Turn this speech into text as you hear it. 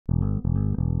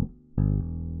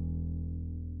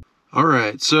All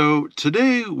right, so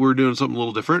today we're doing something a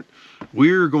little different.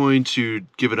 We're going to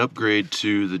give an upgrade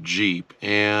to the Jeep,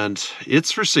 and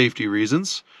it's for safety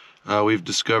reasons. We've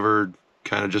discovered,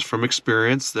 kind of just from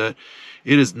experience, that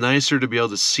it is nicer to be able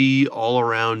to see all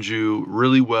around you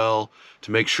really well,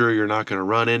 to make sure you're not going to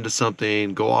run into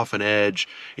something, go off an edge,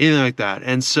 anything like that.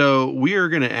 And so we are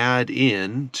going to add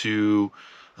in to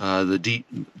the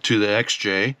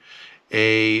XJ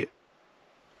a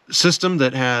system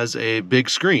that has a big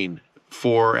screen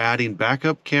for adding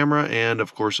backup camera and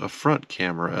of course a front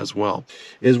camera as well.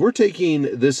 Is we're taking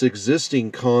this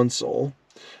existing console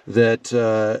that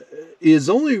is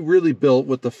only really built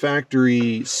with the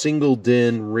factory single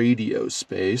DIN radio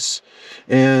space,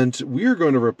 and we're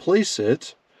going to replace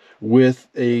it with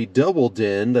a double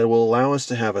DIN that will allow us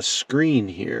to have a screen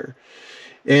here.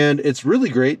 And it's really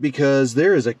great because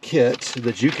there is a kit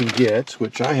that you can get,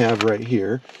 which I have right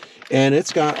here, and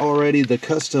it's got already the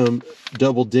custom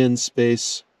double DIN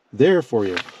space there for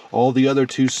you. All the other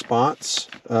two spots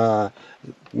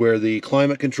where the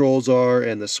climate controls are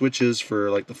and the switches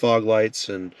for like the fog lights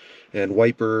and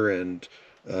wiper and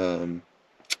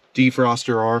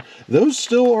defroster are, those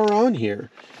still are on here.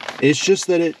 It's just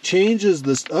that it changes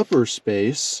this upper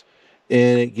space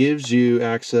and it gives you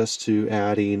access to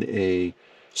adding a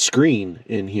screen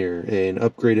in here, an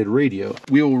upgraded radio.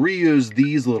 We will reuse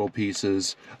these little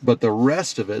pieces, but the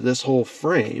rest of it, this whole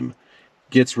frame,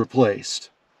 gets replaced.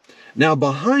 Now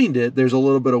behind it, there's a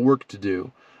little bit of work to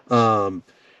do. And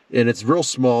it's real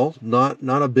small, not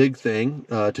a big thing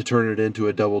to turn it into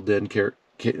a double DIN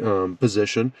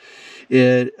position.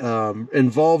 It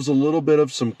involves a little bit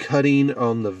of some cutting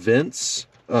on the vents,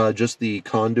 just the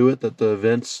conduit that the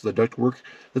vents, the ductwork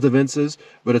that the vents is,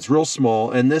 but it's real small.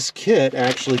 And this kit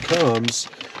actually comes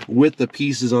with the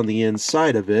pieces on the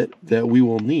inside of it that we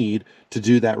will need to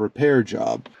do that repair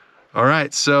job. All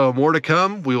right, so more to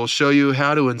come. We will show you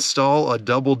how to install a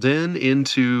double DIN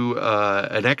into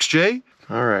an XJ.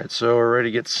 All right, so we're ready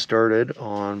to get started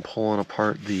on pulling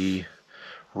apart the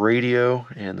radio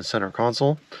and the center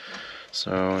console.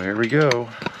 So here we go.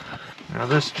 Now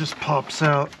this just pops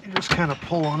out. You just kind of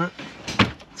pull on it.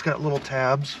 It's got little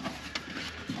tabs.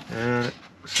 And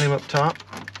same up top.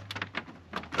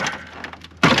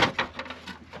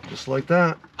 Just like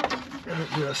that. And it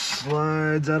just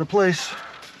slides out of place.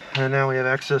 And now we have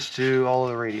access to all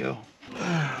of the radio.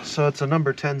 So it's a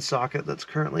number 10 socket that's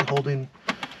currently holding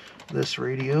this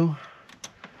radio.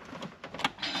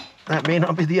 That may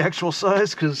not be the actual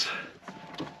size because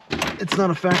it's not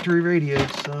a factory radio,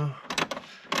 so.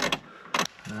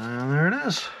 And there it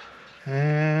is.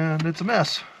 And it's a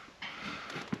mess.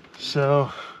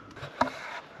 So,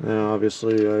 now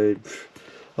obviously I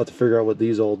have to figure out what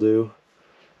these all do,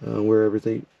 where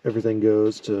everything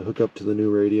goes to hook up to the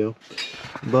new radio.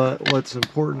 But what's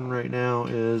important right now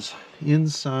is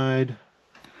inside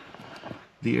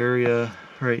the area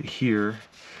right here,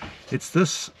 it's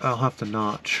this I'll have to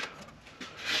notch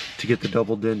to get the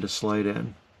double DIN to slide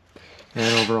in.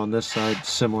 And over on this side,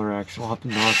 similar action, I'll have to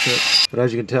notch it. But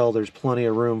as you can tell, there's plenty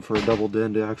of room for a double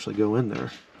DIN to actually go in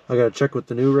there. I gotta check with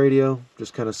the new radio,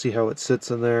 just kind of see how it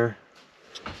sits in there.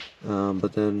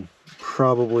 But then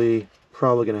probably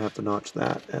gonna have to notch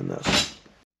that and this.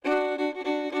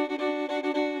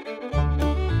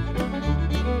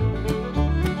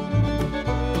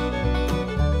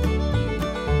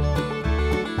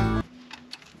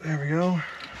 There we go.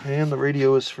 And the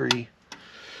radio is free.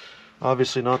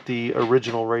 Obviously not the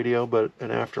original radio, but an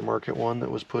aftermarket one that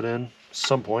was put in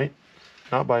some point.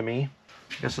 Not by me.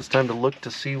 I guess it's time to look to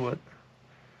see what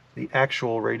the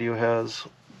actual radio has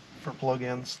for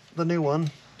plug-ins. The new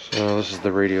one. So this is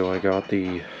the radio I got.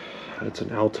 It's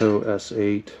an Alto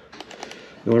S8.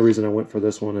 The only reason I went for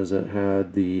this one is it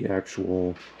had the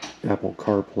actual Apple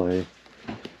Carplay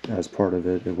as part of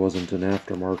it. It wasn't an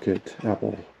aftermarket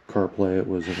Apple Carplay, it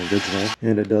was an original.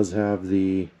 And it does have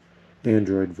the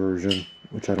Android version,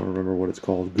 which I don't remember what it's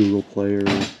called, Google Play or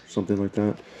something like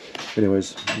that.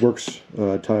 Anyways, works,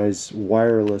 ties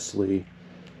wirelessly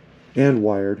and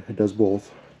wired, it does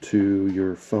both, to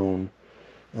your phone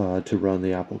to run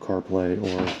the Apple CarPlay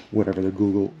or whatever the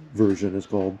Google version is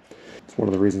called. It's one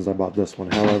of the reasons I bought this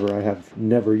one. However, I have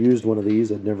never used one of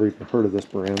these. I've never even heard of this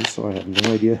brand, so I have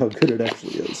no idea how good it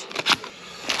actually is.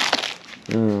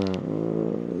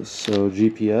 So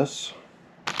GPS.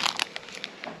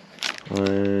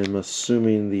 I'm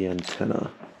assuming the antenna.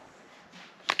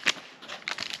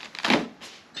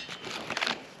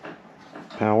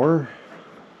 Power.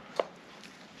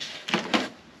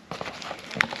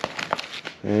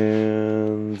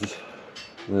 And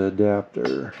the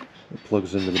adapter that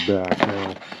plugs into the back.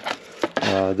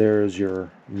 Now, there's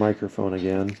your microphone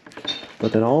again.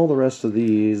 But then all the rest of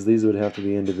these would have to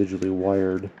be individually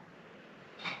wired.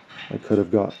 I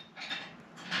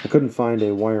couldn't find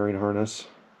a wiring harness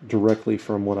directly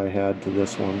from what I had to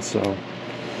this one, so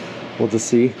we'll just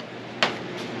see.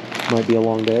 Might be a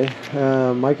long day.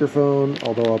 Microphone,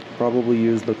 although I'll probably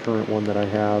use the current one that I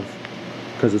have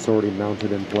because it's already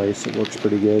mounted in place. It works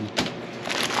pretty good.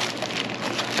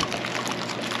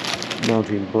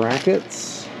 Mounting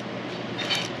brackets.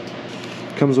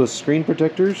 Comes with screen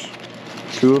protectors,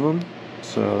 2 of them,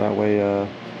 so that way you're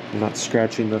not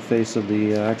scratching the face of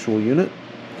the actual unit.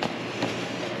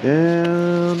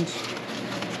 And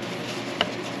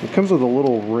it comes with a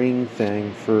little ring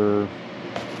thing for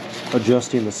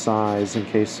adjusting the size in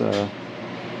case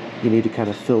you need to kind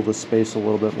of fill the space a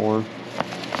little bit more.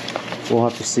 We'll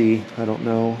have to see. I don't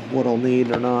know what I'll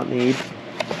need or not need.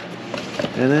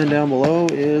 And then down below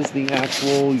is the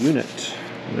actual unit.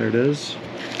 There it is.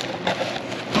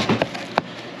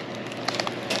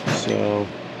 So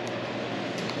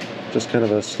just kind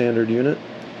of a standard unit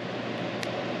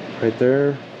right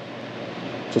there.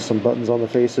 Just some buttons on the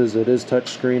faces. It is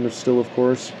touchscreen still, of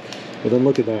course. But then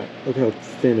look at that. Look how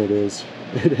thin it is.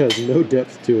 It has no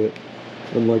depth to it.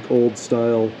 Unlike old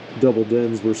style double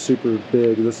DINs were super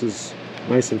big. This is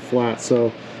nice and flat.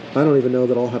 So I don't even know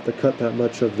that I'll have to cut that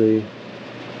much of the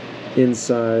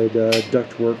inside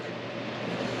ductwork.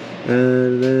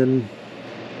 And then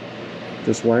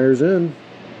just wires in.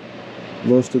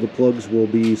 Most of the plugs will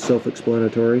be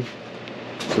self-explanatory.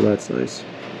 So that's nice.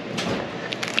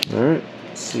 Alright.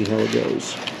 See how it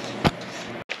goes.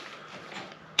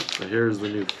 So here's the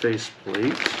new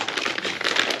faceplate,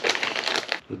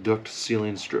 the duct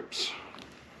sealing strips,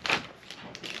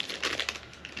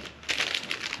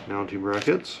 mounting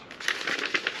brackets,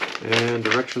 and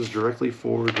directions directly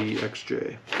for the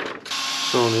XJ.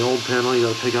 So on the old panel, you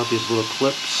got to take out these little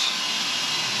clips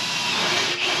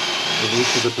in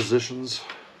each of the positions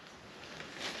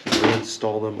and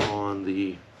reinstall them on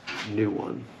the new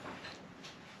one.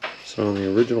 So on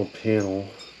the original panel,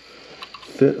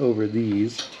 fit over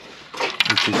these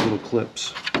with these little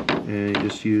clips, and you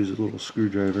just use a little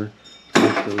screwdriver to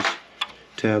lift those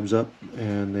tabs up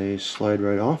and they slide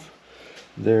right off.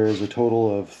 There's a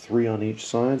total of 3 on each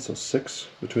side, so 6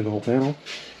 between the whole panel,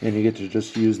 and you get to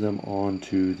just use them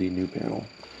onto the new panel.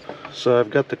 So I've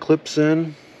got the clips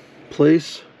in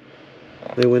place.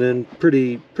 They went in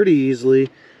pretty easily.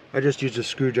 I just used a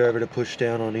screwdriver to push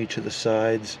down on each of the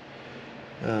sides.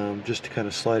 Just to kind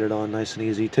of slide it on nice and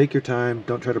easy. Take your time,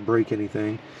 don't try to break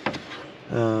anything.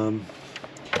 And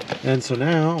so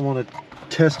now I want to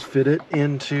test fit it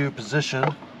into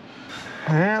position,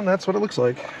 and that's what it looks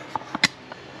like.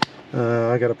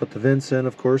 I got to put the vents in,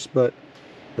 of course, but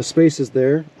the space is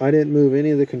there. I didn't move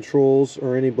any of the controls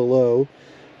or any below.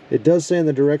 It does say in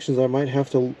the directions I might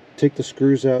have to take the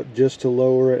screws out just to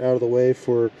lower it out of the way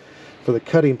for the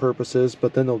cutting purposes,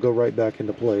 but then they'll go right back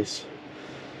into place.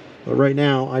 But right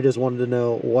now, I just wanted to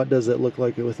know what does it look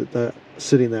like with it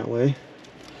sitting that way.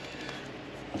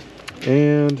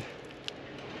 And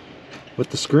with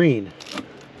the screen,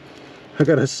 I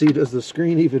gotta see, does the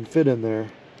screen even fit in there?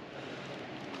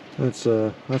 That's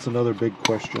another big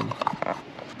question.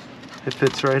 It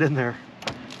fits right in there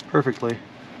perfectly.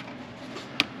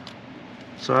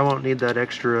 So I won't need that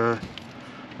extra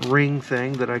ring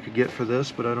thing that I could get for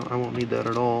this, but I won't need that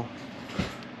at all.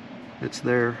 It's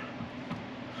there.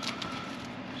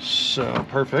 So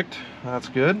perfect. That's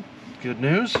good. Good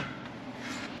news.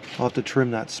 I'll have to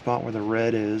trim that spot where the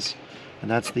red is,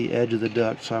 and that's the edge of the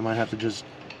duct, so I might have to just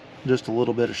a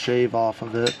little bit of shave off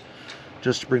of it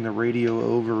just to bring the radio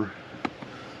over.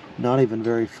 Not even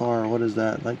very far. What is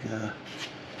that? Like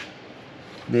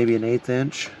maybe an 1/8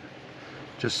 inch,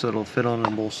 just so it'll fit on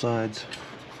both sides.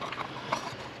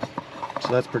 So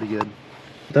that's pretty good.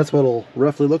 That's what it'll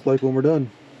roughly look like when we're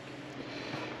done.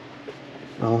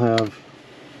 I'll have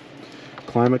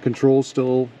climate controls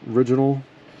still original,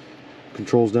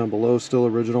 controls down below still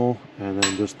original, and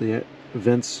then just the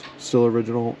vents still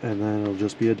original, and then it'll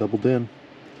just be a double DIN.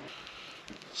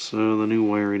 So the new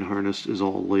wiring harness is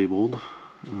all labeled.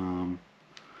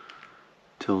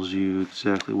 Tells you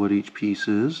exactly what each piece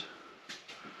is,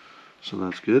 so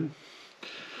that's good.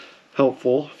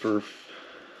 Helpful for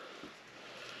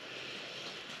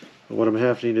what I'm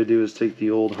having to do is take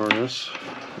the old harness,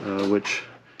 which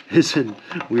is in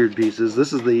weird pieces.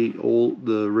 This is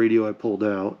the radio I pulled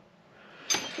out.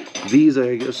 These I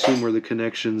assume were the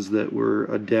connections that were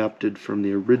adapted from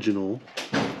the original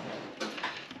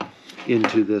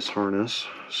into this harness.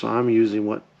 So I'm using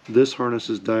what this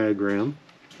harness's diagram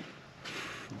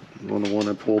on the one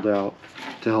I pulled out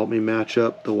to help me match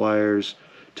up the wires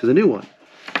to the new one.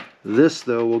 This,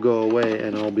 though, will go away,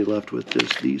 and I'll be left with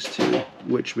just these two,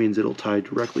 which means it'll tie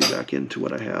directly back into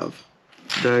what I have.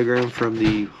 Diagram from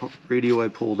the radio I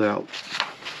pulled out.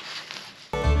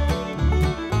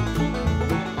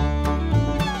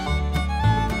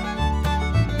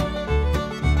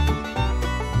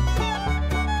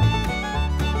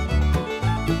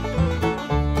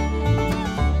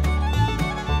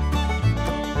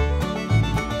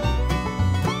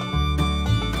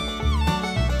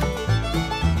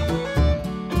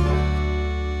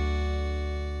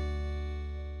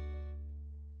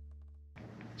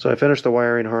 So I finished the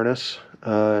wiring harness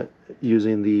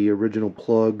using the original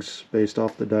plugs based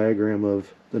off the diagram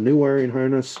of the new wiring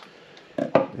harness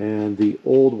and the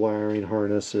old wiring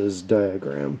harness's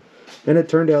diagram. And it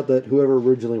turned out that whoever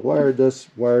originally wired this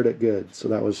wired it good, so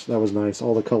that was nice.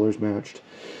 All the colors matched.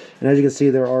 And as you can see,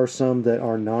 there are some that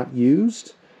are not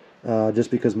used,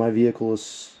 just because my vehicle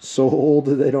is so old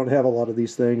that they don't have a lot of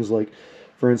these things. Like,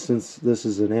 for instance, this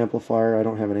is an amplifier. I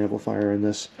don't have an amplifier in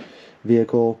this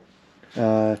vehicle.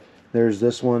 There's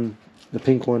this one, the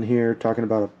pink one here, talking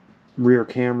about a rear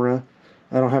camera.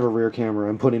 I don't have a rear camera.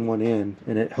 I'm putting one in,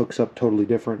 and it hooks up totally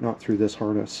different, not through this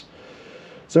harness.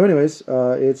 So anyways,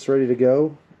 it's ready to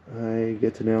go. I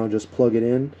get to now just plug it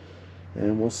in,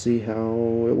 and we'll see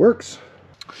how it works.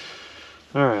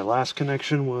 Alright, last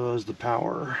connection was the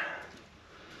power.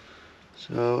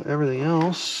 So everything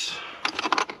else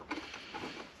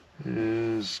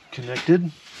is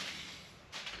connected.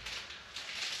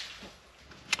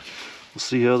 We'll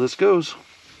see how this goes.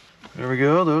 There we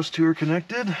go, those two are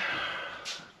connected.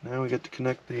 Now we get to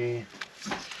connect the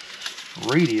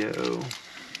radio.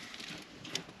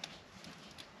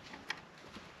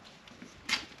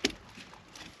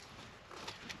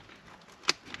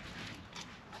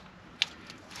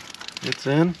 It's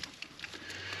in.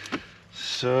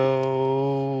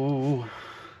 So,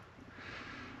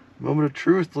 moment of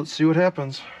truth, let's see what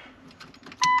happens.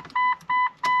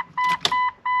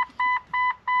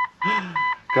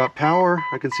 Got power.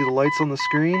 I can see the lights on the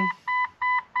screen.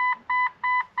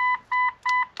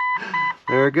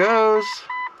 There it goes.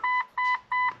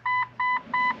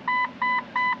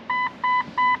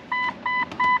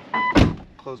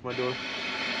 Close my door.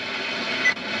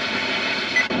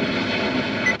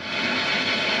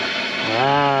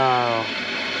 Wow.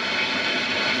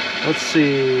 Let's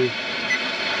see.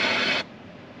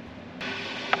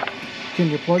 Can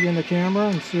you plug in the camera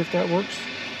and see if that works?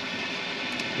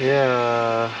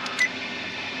 Yeah.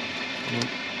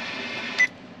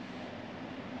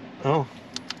 Oh.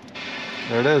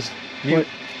 There it is. Mute. What?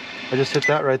 I just hit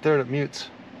that right there and it mutes.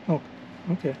 Oh,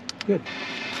 okay. Good.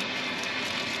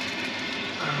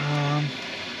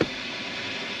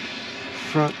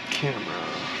 Front camera.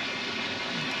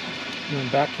 Doing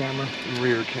back camera.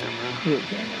 Rear camera. Rear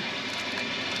camera.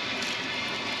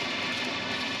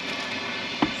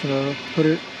 So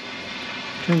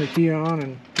turn the key on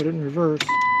and put it in reverse.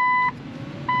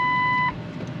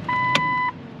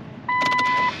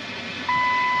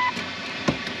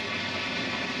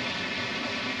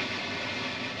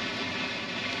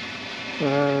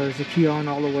 Is the key on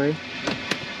all the way?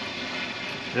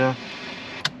 Yeah.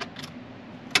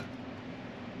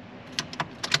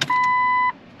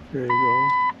 There you go.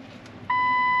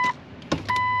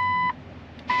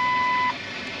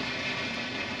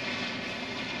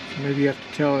 So maybe you have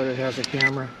to tell it has a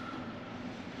camera.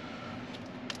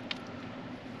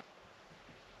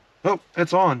 Oh,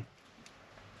 it's on.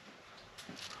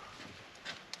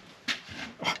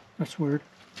 That's weird.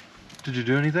 Did you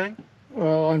do anything?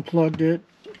 Well, unplugged it,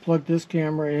 plugged this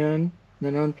camera in,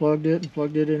 then unplugged it and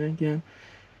plugged it in again.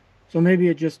 So maybe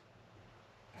it just...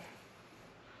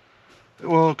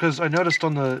 Well, because I noticed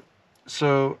on the...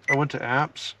 So I went to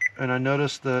apps and I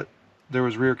noticed that there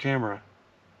was rear camera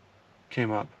came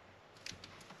up.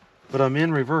 But I'm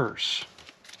in reverse.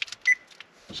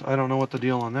 So I don't know what the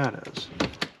deal on that is.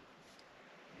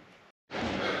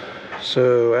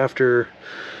 So after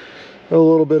a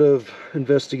little bit of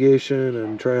investigation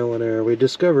and trial and error, we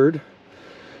discovered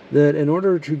that in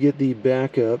order to get the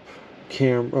backup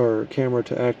camera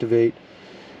to activate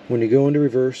when you go into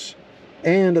reverse,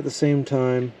 and at the same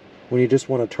time when you just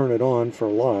want to turn it on for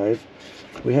live,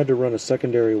 we had to run a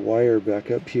secondary wire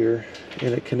back up here,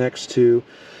 and it connects to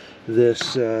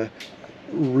this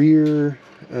rear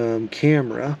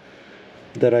camera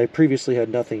that I previously had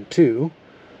nothing to,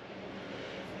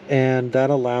 and that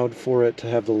allowed for it to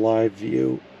have the live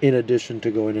view in addition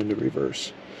to going into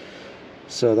reverse.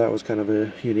 So that was kind of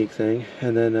a unique thing.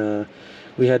 And then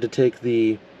we had to take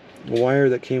the wire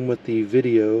that came with the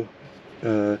video.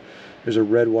 There's a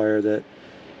red wire that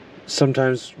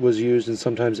sometimes was used and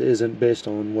sometimes isn't, based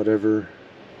on whatever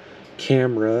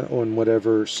camera on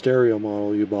whatever stereo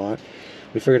model you bought.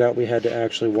 We figured out we had to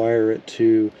actually wire it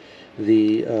to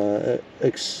the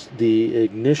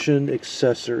ignition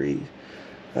accessory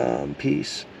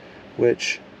piece,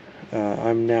 which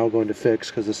I'm now going to fix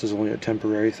because this is only a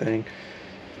temporary thing.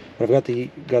 I've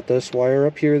got this wire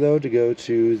up here though to go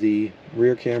to the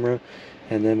rear camera,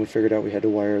 and then we figured out we had to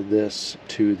wire this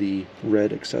to the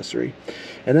red accessory,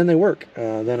 and then they work.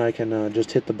 Then I can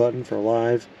just hit the button for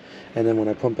live, and then when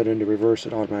I pump it into reverse,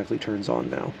 it automatically turns on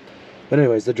now. But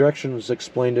anyways, the directions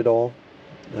explained it all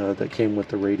that came with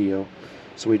the radio,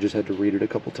 so we just had to read it a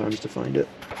couple times to find it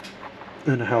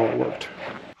and how it worked.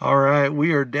 All right,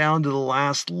 we are down to the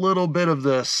last little bit of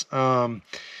this.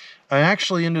 I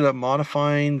actually ended up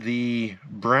modifying the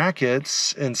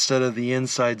brackets instead of the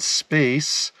inside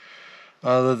space,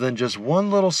 other than just one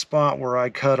little spot where I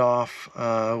cut off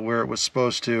where it was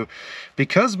supposed to.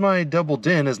 Because my double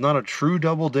din is not a true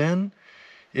double din,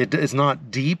 it's not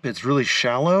deep, it's really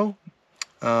shallow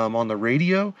on the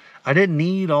radio, I didn't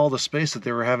need all the space that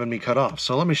they were having me cut off.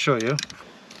 So let me show you.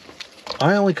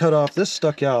 I only cut off, this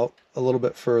stuck out a little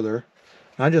bit further.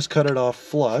 I just cut it off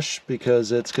flush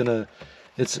because it's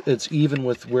even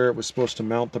with where it was supposed to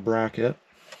mount the bracket.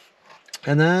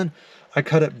 And then I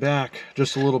cut it back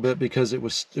just a little bit because it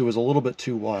was a little bit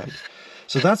too wide.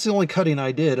 So that's the only cutting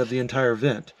I did of the entire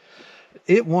vent.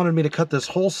 It wanted me to cut this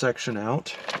whole section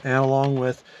out, and along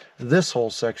with this whole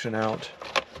section out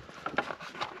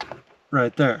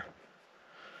right there.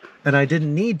 And I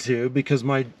didn't need to because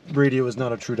my radio is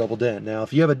not a true double din. Now,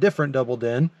 if you have a different double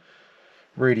din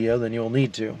radio, then you'll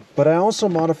need to. But I also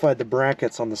modified the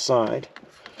brackets on the side.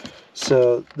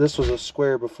 So this was a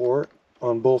square before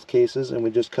on both cases, and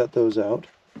we just cut those out.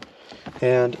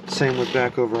 And same with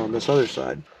back over on this other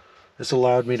side. This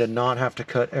allowed me to not have to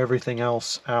cut everything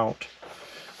else out.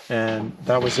 And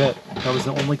that was it. That was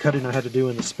the only cutting I had to do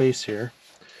in the space here.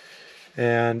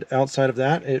 And outside of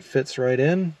that, it fits right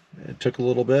in. It took a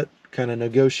little bit kind of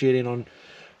negotiating on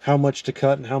how much to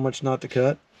cut and how much not to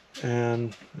cut,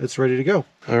 and it's ready to go.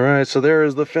 All right, so there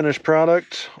is the finished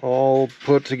product all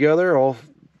put together, all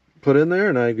put in there,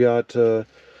 and I got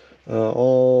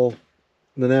all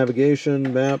the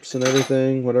navigation, maps, and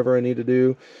everything, whatever I need to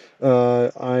do.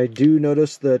 I do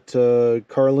notice that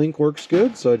CarLink works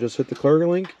good, so I just hit the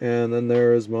CarLink, and then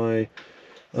there is my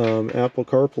Apple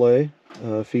Carplay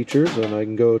features, and I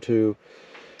can go to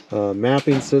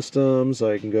mapping systems,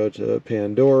 I can go to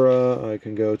Pandora, I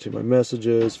can go to my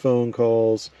messages, phone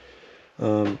calls,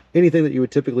 anything that you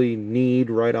would typically need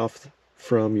right off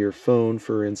from your phone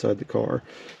for inside the car.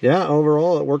 Yeah,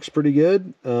 overall it works pretty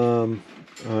good.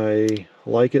 I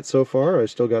like it so far. I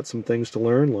still got some things to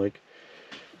learn, like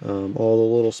all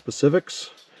the little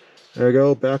specifics. There you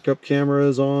go, backup camera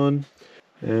is on,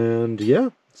 and yeah.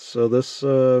 So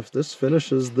this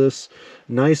finishes this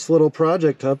nice little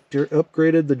project.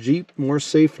 Upgraded the Jeep, more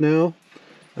safe now.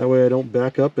 That way I don't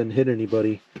back up and hit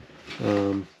anybody,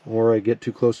 or I get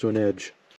too close to an edge.